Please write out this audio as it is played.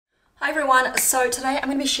Hi everyone, so today I'm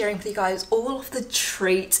going to be sharing with you guys all of the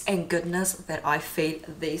treats and goodness that I feed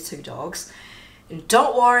these two dogs. And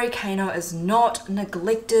don't worry, Kayno is not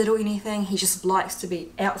neglected or anything. He just likes to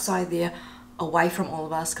be outside there away from all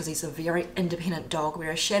of us because he's a very independent dog,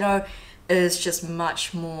 whereas Shadow is just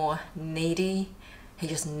much more needy. He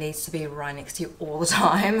just needs to be right next to you all the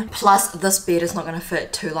time. Plus this bed is not going to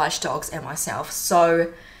fit two large dogs and myself,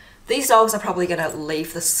 so these dogs are probably going to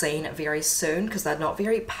leave the scene very soon because they're not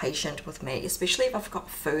very patient with me, especially if I've got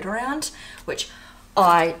food around, which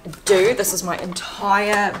I do. This is my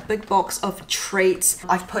entire big box of treats.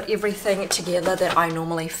 I've put everything together that I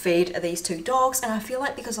normally feed these two dogs, and I feel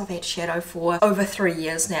like because I've had Shadow for over 3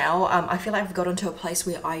 years now, I feel like I've gotten to a place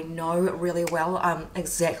where I know really well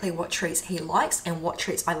exactly what treats he likes and what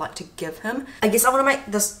treats I like to give him. I guess I want to make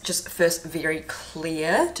this just first very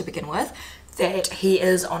clear to begin with, that he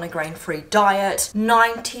is on a grain-free diet.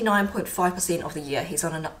 99.5% of the year he's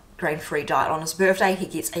on a grain-free diet. On his birthday he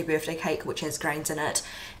gets a birthday cake which has grains in it,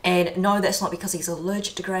 and no, that's not because he's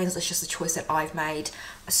allergic to grains, it's just a choice that I've made.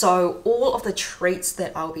 So all of the treats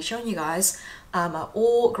that I'll be showing you guys are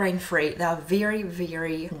all grain-free. They're very,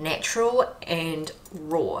 very natural and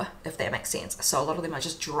raw, if that makes sense. So a lot of them are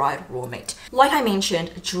just dried raw meat. Like I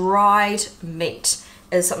mentioned, dried meat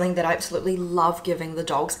is something that I absolutely love giving the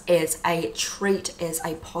dogs as a treat, as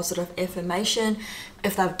a positive affirmation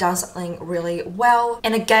if they've done something really well.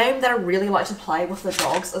 And a game that I really like to play with the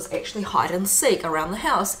dogs is actually hide and seek around the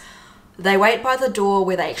house. They wait by the door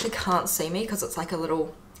where they actually can't see me because it's like a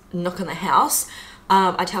little nook in the house.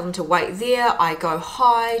 I tell them to wait there, I go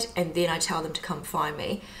hide, and then I tell them to come find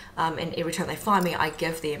me. And every time they find me, I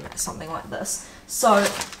give them something like this. So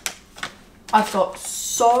I've got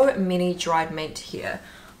so many dried meat here.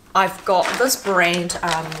 I've got this brand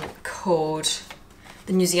called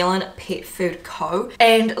the New Zealand Pet Food Co.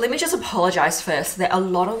 And let me just apologize first that a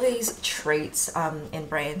lot of these treats and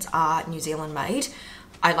brands are New Zealand made.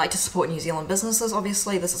 I like to support New Zealand businesses,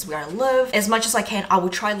 obviously. This is where I live. As much as I can, I will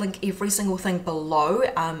try link every single thing below,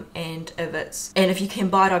 and if you can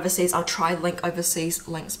buy it overseas, I'll try link overseas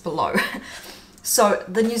links below. So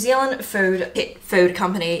the New Zealand Pet Food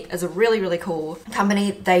Company is a really, really cool company.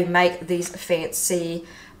 They make these fancy,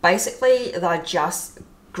 basically they're just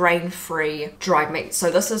grain-free dried meat. So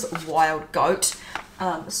this is wild goat.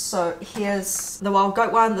 So here's the wild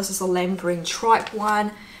goat one. This is the lamb green tripe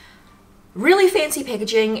one. Really fancy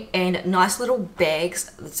packaging and nice little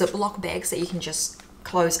bags, Ziploc bags that you can just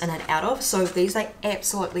close in and out of. So these I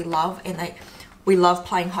absolutely love, and we love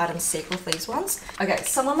playing hide and seek with these ones. Okay,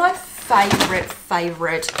 some of my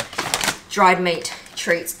favorite dried meat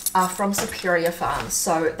treats are from Superior Farms.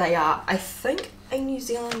 So they are, I think, a New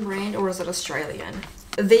Zealand brand, or is it Australian?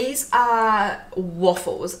 These are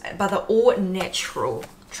waffles, but they're all natural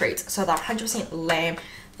treats. So they're 100% lamb.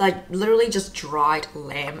 They're literally just dried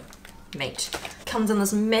lamb meat. Comes in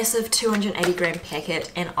this massive 280 gram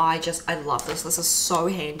packet, and I love this. This is so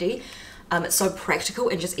handy. It's so practical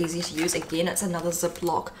and just easy to use. Again, it's another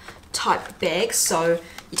Ziploc type bag, so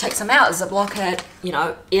you take some out, Ziploc it, you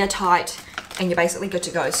know, airtight, and you're basically good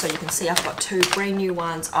to go. So you can see I've got two brand new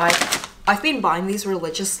ones. I've been buying these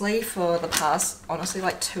religiously for the past, honestly,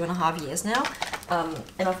 like 2.5 years now.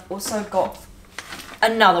 And I've also got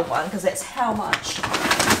another one because that's how much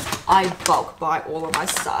I bulk buy all of my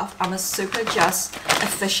stuff. I'm a super just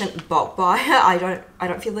efficient bulk buyer. I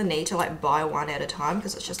don't feel the need to like buy one at a time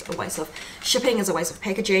because it's just a waste of shipping, is a waste of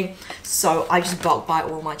packaging. So I just bulk buy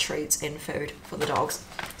all my treats and food for the dogs.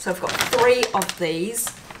 So I've got 3 of these.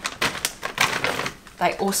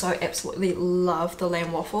 They also absolutely love the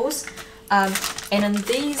lamb waffles. And in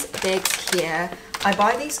these bags here, I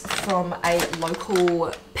buy these from a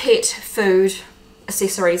local pet food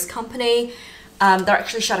accessories company. They're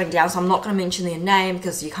actually shutting down, so I'm not going to mention their name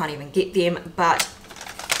because you can't even get them, but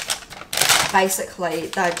basically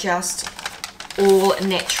they're just all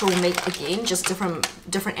natural meat again, just different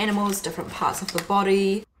animals, different parts of the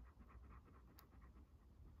body.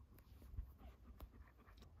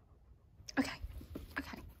 Okay.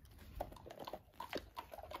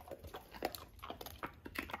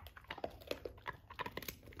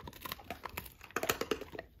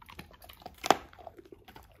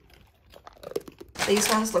 These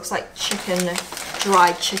ones looks like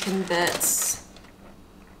dried chicken bits.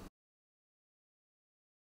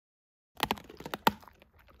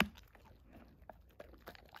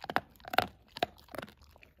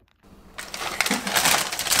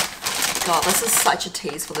 God, this is such a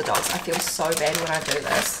tease for the dogs. I feel so bad when I do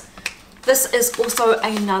this. This is also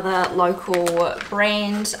another local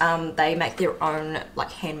brand. They make their own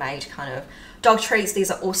like handmade kind of dog treats.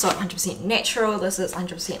 These are also 100% natural. This is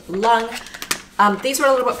 100% lung. These were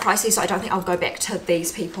a little bit pricey, so I don't think I'll go back to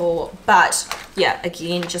these people. But yeah,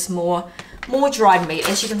 again, just more dried meat.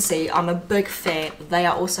 As you can see, I'm a big fan. They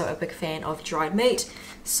are also a big fan of dried meat,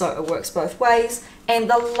 so it works both ways. And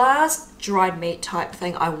the last dried meat type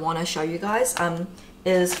thing I want to show you guys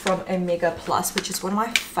is from Omega Plus, which is one of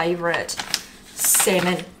my favorite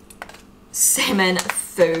salmon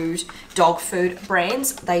food, dog food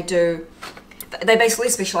brands. They basically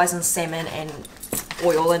specialize in salmon and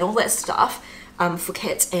oil and all that stuff for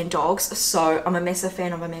cats and dogs. So I'm a massive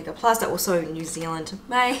fan of Omega Plus. They're also New Zealand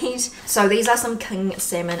made. So these are some king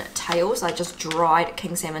salmon tails, like just dried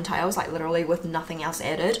king salmon tails, like literally with nothing else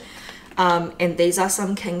added. And these are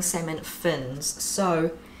some king salmon fins.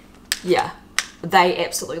 So yeah, they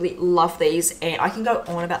absolutely love these, and I can go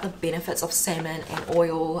on about the benefits of salmon and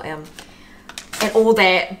oil and all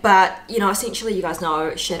that, but you know, essentially you guys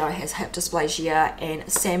know Shadow has hip dysplasia,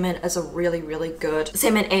 and salmon is a really good,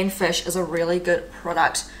 salmon and fish is a really good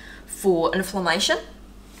product for inflammation.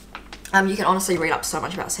 You can honestly read up so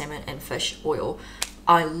much about salmon and fish oil.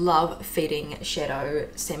 I love feeding Shadow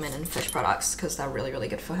salmon and fish products because they're really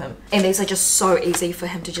good for him, and these are just so easy for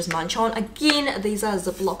him to just munch on. Again, these are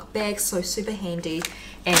Ziploc bags, so super handy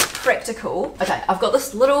and practical. Okay, I've got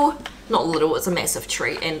this little, not little, it's a massive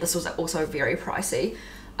treat, and this was also very pricey.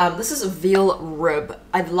 This is a veal rib.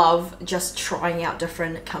 I love just trying out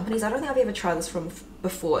different companies. I don't think I've ever tried this from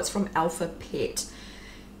before. It's from Alpha Pet,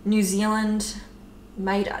 New Zealand,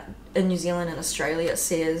 made in New Zealand and Australia, it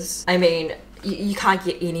says. I mean, you can't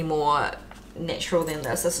get any more natural than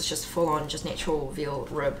this. This is just full on just natural veal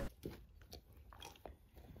rib.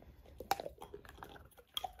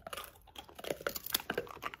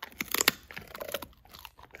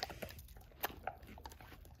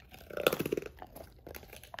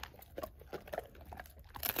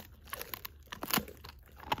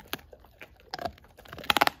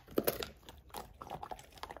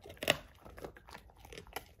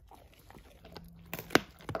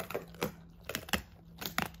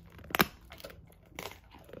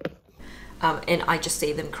 And I just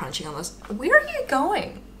see them crunching on this. Where are you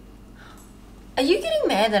going? Are you getting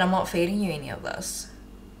mad that I'm not feeding you any of this?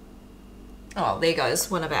 Oh, there goes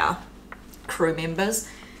one of our crew members.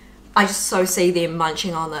 I just so see them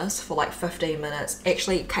munching on this for like 15 minutes.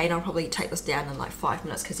 Actually, Kayno will probably take this down in like 5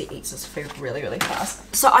 minutes because he eats his food really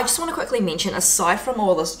fast. So I just want to quickly mention, aside from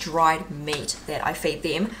all this dried meat that I feed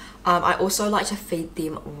them, I also like to feed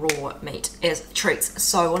them raw meat as treats.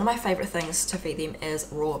 So one of my favorite things to feed them is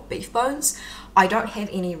raw beef bones. I don't have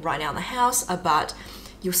any right now in the house, but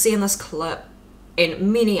you'll see in this clip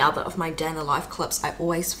and many other of my day in the life clips, I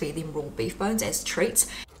always feed them raw beef bones as treats.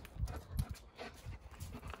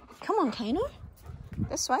 Come on, Kayno.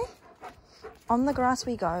 This way. On the grass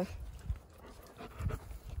we go.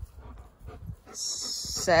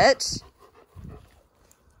 Sit.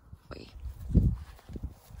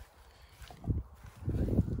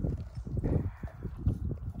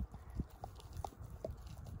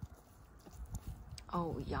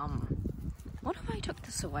 Oh, yum. What if I took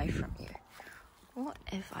this away from you? What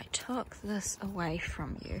if I took this away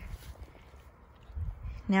from you?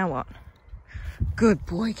 Now what? Good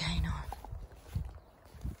boy, Kayno.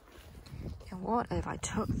 And what if I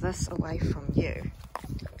took this away from you?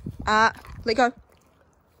 Let go.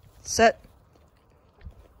 Sit.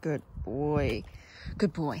 Good boy.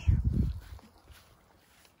 Good boy.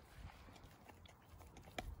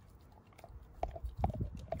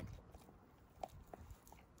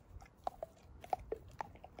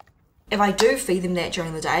 If I do feed them that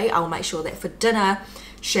during the day, I'll make sure that for dinner,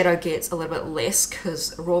 Shadow gets a little bit less,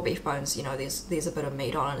 because raw beef bones, you know, there's a bit of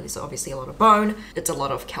meat on it, there's obviously a lot of bone, it's a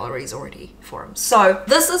lot of calories already for him. So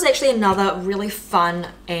this is actually another really fun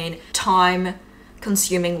and time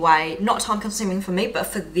consuming way, not time consuming for me, but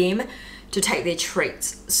for them to take their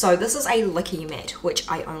treats. So this is a licky mat, which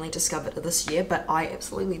I only discovered this year, but I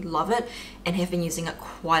absolutely love it and have been using it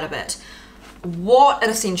quite a bit. What it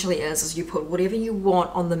essentially is you put whatever you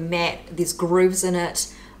want on the mat, there's grooves in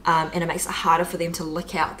it, and it makes it harder for them to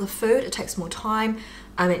lick out the food. It takes more time,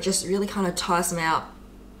 it just really kind of tires them out,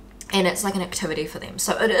 and it's like an activity for them.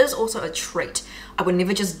 So it is also a treat. I would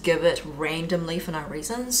never just give it randomly for no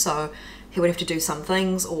reason, so he would have to do some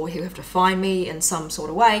things, or he would have to find me in some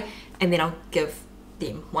sort of way, and then I'll give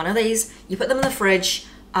them one of these. You put them in the fridge,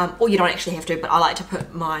 or you don't actually have to, but I like to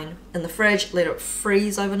put mine in the fridge, let it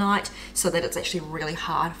freeze overnight so that it's actually really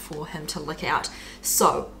hard for him to lick out.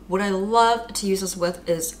 So what I love to use this with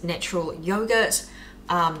is natural yogurt,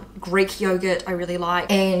 Greek yogurt I really like,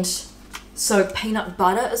 and so peanut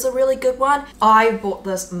butter is a really good one. I bought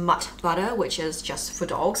this mutt butter, which is just for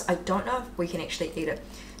dogs. I don't know if we can actually eat it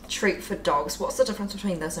treat for dogs. What's the difference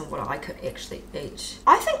between this and what I could actually eat?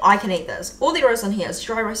 I think I can eat this. All there is in here is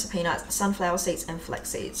dry roasted peanuts, sunflower seeds and flax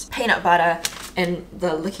seeds, peanut butter, and the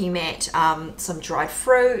licky mat, some dried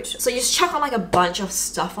fruit. So you just chuck on like a bunch of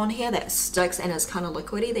stuff on here that sticks and is kind of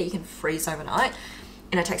liquidy that you can freeze overnight,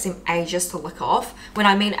 and it takes him ages to lick off. When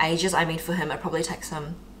I mean ages, I mean for him it probably takes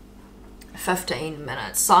him 15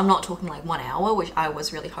 minutes, so I'm not talking like 1 hour, which I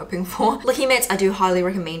was really hoping for. Licky mats I do highly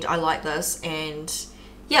recommend. I like this, and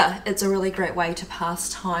yeah, it's a really great way to pass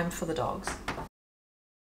time for the dogs.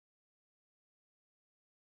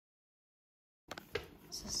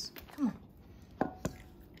 Come on.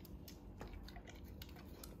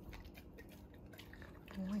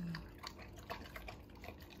 Annoying.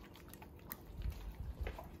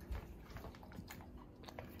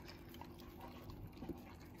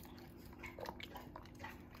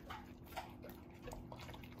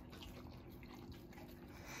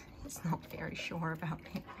 He's not very sure about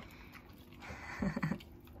it.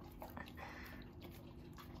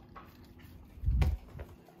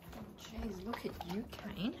 Jeez, look at you,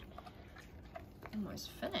 Kane.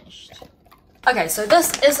 Almost finished. Okay, so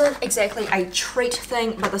this isn't exactly a treat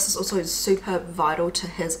thing, but this is also super vital to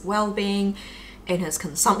his well-being and his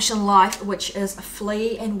consumption life, which is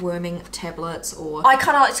flea and worming tablets, or I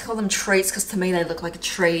kind of like to call them treats because to me they look like a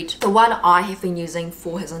treat. The one I have been using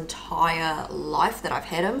for his entire life that I've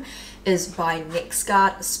had him is by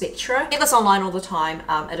NexGard Spectra. I get this online all the time.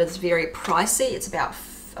 It is very pricey. It's about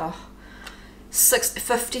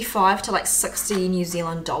 $55 to like 60 New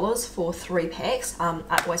Zealand dollars for 3 packs. I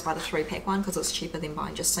always buy the 3-pack one because it's cheaper than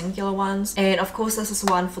buying just singular ones. And of course this is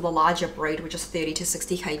one for the larger breed, which is 30 to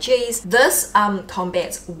 60 kgs. This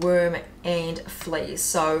combats worm and fleas.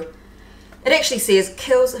 So it actually says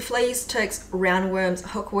kills fleas, ticks, roundworms,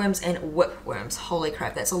 hookworms, and whipworms. Holy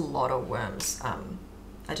crap, that's a lot of worms.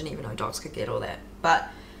 I didn't even know dogs could get all that, but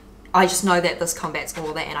I just know that this combats all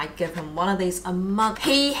of that, and I give him one of these a month.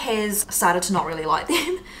 He has started to not really like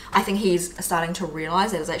them. I think he's starting to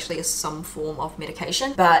realize that it's actually some form of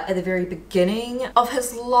medication, but at the very beginning of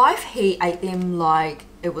his life he ate them like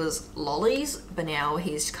it was lollies, but now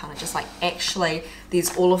he's kind of just like, actually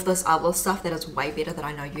there's all of this other stuff that is way better that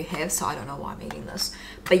I know you have, so I don't know why I'm eating this.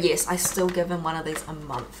 But yes, I still give him one of these a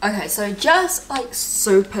month. Okay, so just like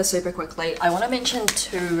super quickly, I want to mention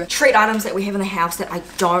 2 treat items that we have in the house that I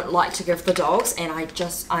don't like to give the dogs, and I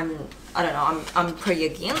don't know, I'm pretty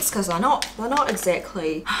against because they're not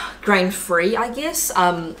exactly grain-free, I guess,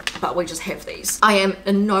 but we just have these. I am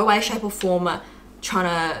in no way, shape or form trying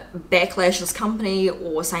to backlash this company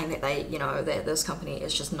or saying that they, you know, that this company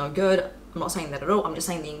is just no good. I'm not saying that at all. I'm just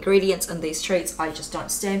saying the ingredients in these treats I just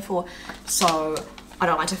don't stand for, so I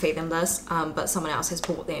don't like to feed them this, but someone else has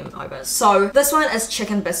brought them over. So this one is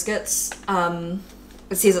chicken biscuits.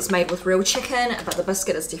 It says it's made with real chicken, but the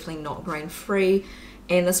biscuit is definitely not grain-free.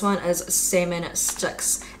 And this one is salmon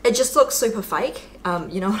sticks. It just looks super fake,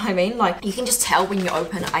 you know what I mean? Like, you can just tell when you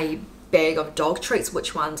open a bag of dog treats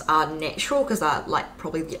which ones are natural, because they're like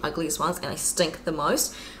probably the ugliest ones and they stink the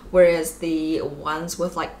most, whereas the ones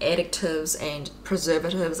with like additives and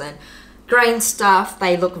preservatives and grain stuff,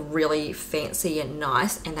 they look really fancy and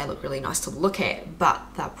nice, and they look really nice to look at, but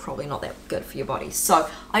they're probably not that good for your body. So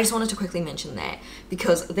I just wanted to quickly mention that,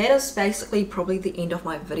 because that is basically probably the end of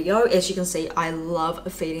my video. As you can see, I love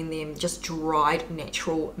feeding them just dried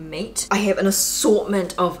natural meat. I have an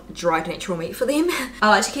assortment of dried natural meat for them. I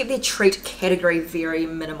like to keep their treat category very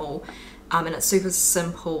minimal, and it's super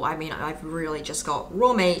simple. I mean, I've really just got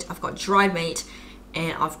raw meat, I've got dried meat,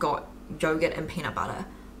 and I've got yogurt and peanut butter.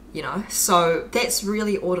 You know, so that's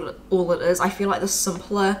really all it is. I feel like the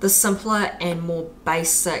simpler and more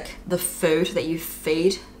basic the food that you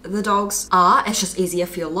feed the dogs are, it's just easier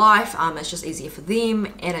for your life, it's just easier for them,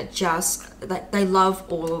 and it just, they love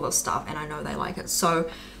all of this stuff, and I know they like it. So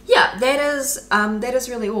yeah, that is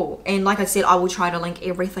really all. And like I said, I will try to link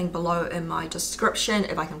everything below in my description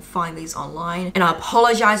if I can find these online. And I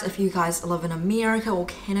apologize if you guys live in America or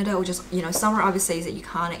Canada or just, you know, somewhere overseas that you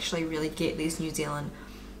can't actually really get these New Zealand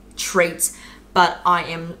treats, but I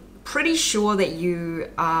am pretty sure that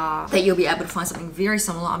you'll be able to find something very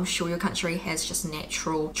similar. I'm sure your country has just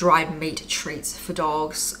natural dried meat treats for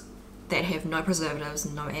dogs that have no preservatives,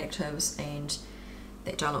 no additives, and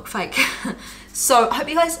that don't look fake. So I hope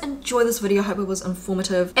you guys enjoy this video. I hope it was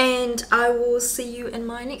informative, and I will see you in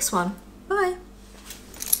my next one. Bye.